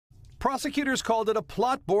Prosecutors called it a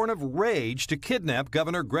plot born of rage to kidnap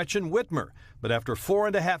Governor Gretchen Whitmer. But after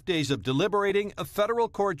 4.5 days of deliberating, a federal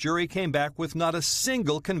court jury came back with not a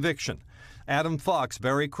single conviction. Adam Fox,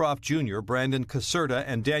 Barry Croft Jr., Brandon Caserta,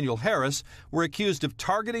 and Daniel Harris were accused of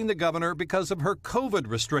targeting the governor because of her COVID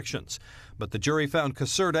restrictions. But the jury found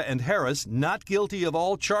Caserta and Harris not guilty of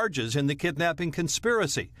all charges in the kidnapping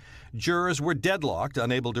conspiracy. Jurors were deadlocked,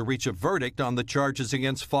 unable to reach a verdict on the charges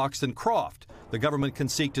against Fox and Croft. The government can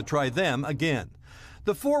seek to try them again.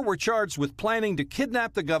 The four were charged with planning to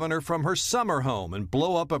kidnap the governor from her summer home and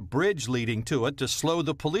blow up a bridge leading to it to slow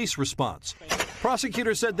the police response.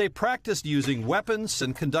 Prosecutors said they practiced using weapons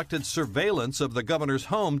and conducted surveillance of the governor's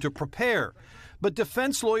home to prepare. But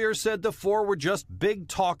defense lawyers said the four were just big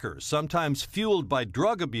talkers, sometimes fueled by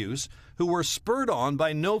drug abuse, who were spurred on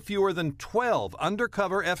by no fewer than 12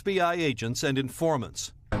 undercover FBI agents and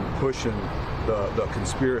informants. And pushing the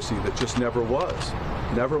conspiracy that just never was,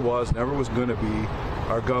 never was going to be.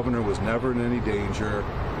 Our governor was never in any danger,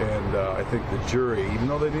 and I think the jury, even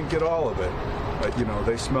though they didn't get all of it,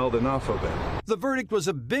 they smelled enough of it. The verdict was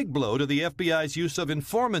a big blow to the FBI's use of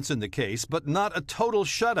informants in the case, but not a total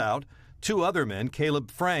shutout. Two other men,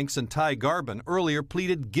 Caleb Franks and Ty Garbin, earlier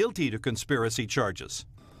pleaded guilty to conspiracy charges.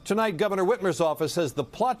 Tonight, Governor Whitmer's office says the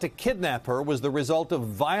plot to kidnap her was the result of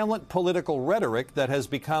violent political rhetoric that has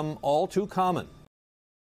become all too common.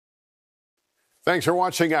 Thanks for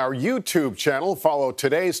watching our YouTube channel. Follow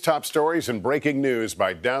today's top stories and breaking news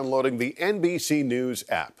by downloading the NBC News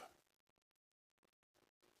app.